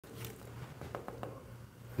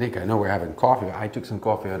Nick, I know we're having coffee. I took some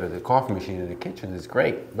coffee out of the coffee machine in the kitchen. It's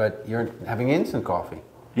great, but you're having instant coffee.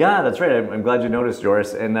 Yeah, that's right. I'm glad you noticed,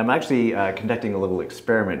 Joris. And I'm actually conducting a little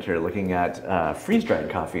experiment here, looking at freeze-dried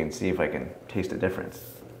coffee and see if I can taste a difference.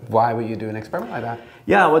 Why would you do an experiment like that?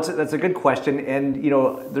 Yeah, well, that's a good question. And you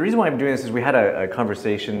know, the reason why I'm doing this is we had a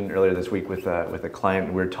conversation earlier this week with a client.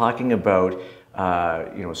 We were talking about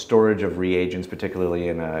you know, storage of reagents, particularly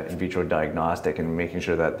in in vitro diagnostic, and making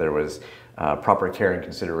sure that there was proper care and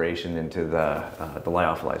consideration into the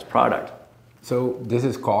lyophilized product. So this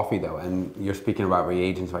is coffee though, and you're speaking about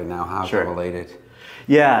reagents right now. How's that related?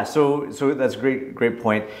 Yeah, so that's a great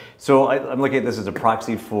point. So I'm looking at this as a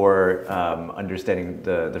proxy for understanding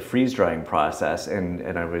the freeze drying process,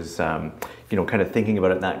 and I was you know, kind of thinking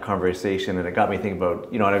about it in that conversation, and it got me thinking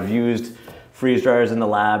about, you know, and I've used freeze dryers in the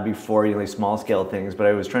lab before, you know, these small scale things, but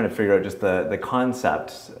I was trying to figure out just the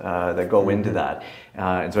concepts that go into that,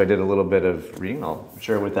 and so I did a little bit of reading. I'll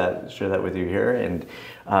share that with you here. And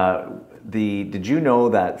did you know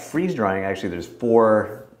that freeze drying, actually there's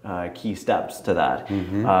 4 key steps to that.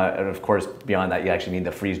 And of course, beyond that, you actually need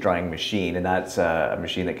the freeze drying machine, and that's a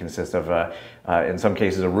machine that consists of, in some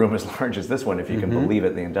cases, a room as large as this one, if you can believe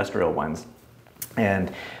it, the industrial ones.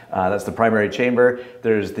 And that's the primary chamber.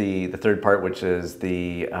 There's the third part, which is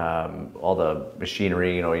all the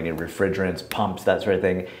machinery. You know, you need refrigerants, pumps, that sort of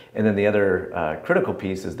thing. And then the other critical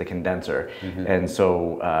piece is the condenser. And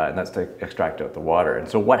so and that's to extract out the water. And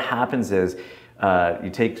so what happens is you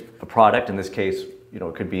take a product, in this case, you know,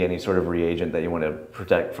 it could be any sort of reagent that you want to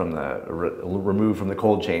protect from remove from the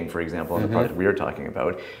cold chain, for example, in the product we are talking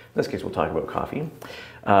about. In this case, we'll talk about coffee.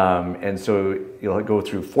 And so you'll go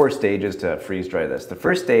through 4 stages to freeze dry this. The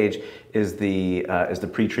first stage is the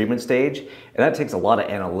pre-treatment stage, and that takes a lot of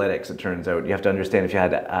analytics, it turns out. You have to understand if you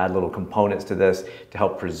had to add little components to this to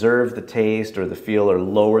help preserve the taste or the feel, or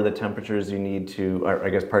lower the temperatures you need to, or I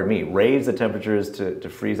guess, pardon me, raise the temperatures to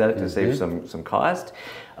freeze that to save some cost.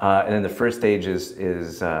 And then the first stage that's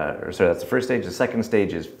the first stage. The second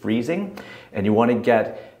stage is freezing, and you want to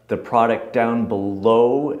get the product down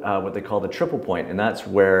below what they call the triple point, and that's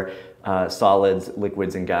where solids,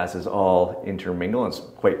 liquids, and gases all intermingle. It's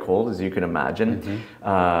quite cold, as you can imagine,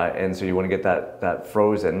 and so you want to get that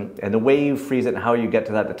frozen. And the way you freeze it and how you get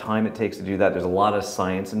to that, the time it takes to do that, there's a lot of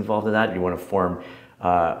science involved in that. You want to form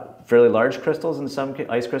fairly large crystals in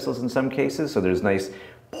ice crystals in some cases, so there's nice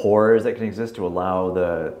pores that can exist to allow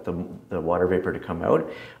the water vapor to come out.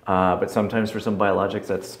 But sometimes for some biologics,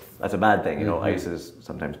 that's a bad thing. You know, ice is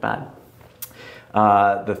sometimes bad.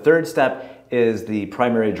 The third step is the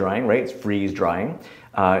primary drying, right? It's freeze drying.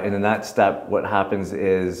 And in that step, what happens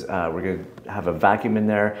is we're going to have a vacuum in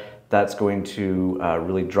there. That's going to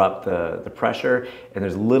really drop the pressure, and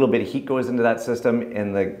there's a little bit of heat goes into that system,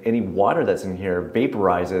 and any water that's in here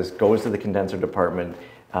vaporizes, goes to the condenser department.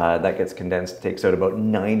 That gets condensed, takes out about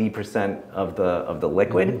 90% of the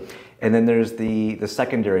liquid. And then there's the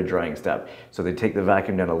secondary drying step. So they take the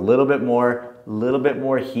vacuum down a little bit more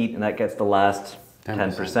heat, and that gets the last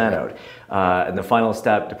 10% out. And the final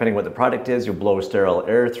step, depending what the product is, you'll blow sterile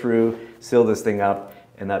air through, seal this thing up,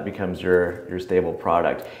 and that becomes your stable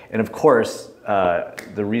product. And of course,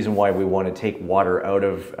 the reason why we want to take water out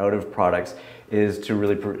of products is to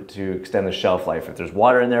really to extend the shelf life. If there's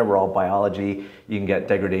water in there, we're all biology. You can get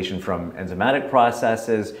degradation from enzymatic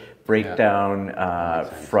processes, breakdown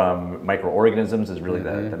from microorganisms is really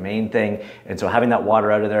the main thing. And so having that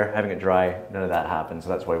water out of there, having it dry, none of that happens. So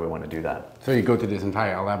that's why we want to do that. So you go through this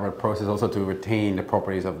entire elaborate process also to retain the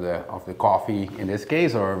properties of the coffee in this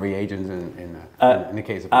case, or reagents in the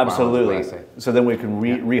case of absolutely. So then we can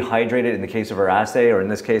rehydrate it in the case of our assay, or in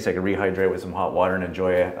this case, I can rehydrate with some hot water and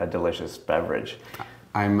enjoy a delicious beverage.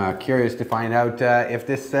 I'm curious to find out if how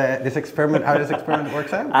this experiment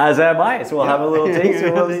works out. As am I. So we'll have a little taste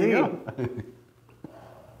and we'll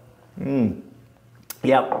see.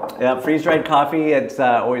 Yeah. Freeze-dried coffee. It's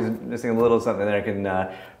always missing a little something there. Can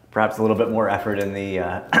perhaps a little bit more effort in the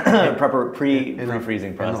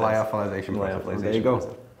pre-freezing process. In the lyophilization process. Well, there you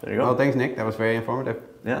go. There you go. Well, thanks, Nick. That was very informative.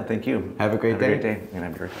 Yeah, thank you. Have a great day. Have a great day. And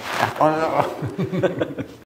have a great day.